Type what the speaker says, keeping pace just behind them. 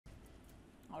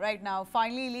right now,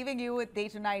 finally leaving you with day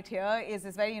to night here is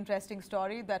this very interesting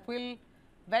story that will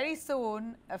very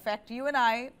soon affect you and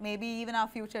I, maybe even our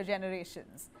future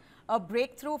generations. A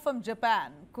breakthrough from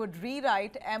Japan could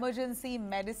rewrite emergency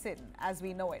medicine as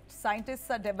we know it.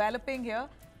 Scientists are developing here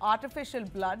artificial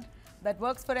blood that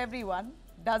works for everyone,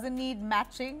 doesn't need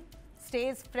matching,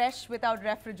 stays fresh without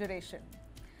refrigeration.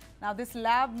 Now, this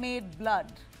lab-made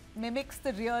blood mimics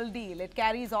the real deal. It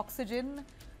carries oxygen,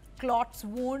 clots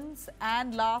wounds,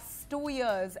 and lasts 2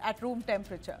 years at room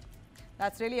temperature.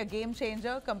 That's really a game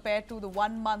changer compared to the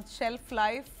 1-month shelf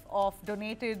life of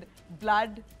donated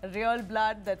blood, real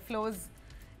blood that flows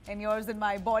in yours and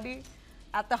my body.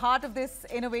 At the heart of this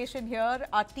innovation here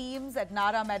are teams at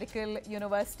Nara Medical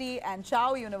University and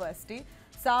Chow University,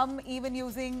 some even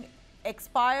using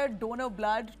expired donor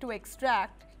blood to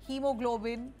extract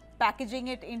hemoglobin, packaging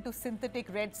it into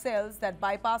synthetic red cells that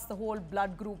bypass the whole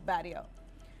blood group barrier.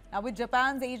 Now, with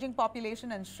Japan's aging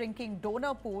population and shrinking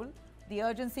donor pool, the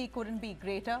urgency couldn't be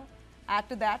greater. Add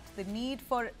to that, the need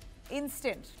for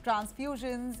instant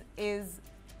transfusions is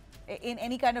in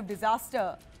any kind of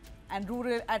disaster and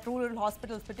at rural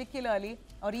hospitals particularly,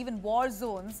 or even war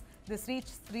zones. This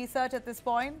research at this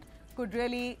point could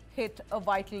really hit a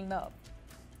vital nerve.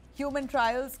 Human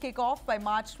trials kick off by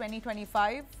March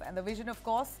 2025, and the vision, of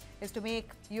course, is to make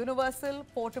universal,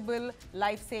 portable,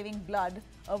 life-saving blood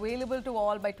available to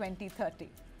all by 2030.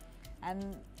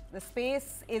 And the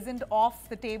space isn't off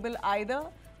the table either.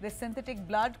 This synthetic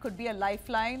blood could be a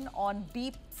lifeline on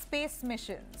deep space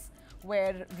missions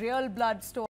where real blood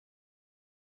stores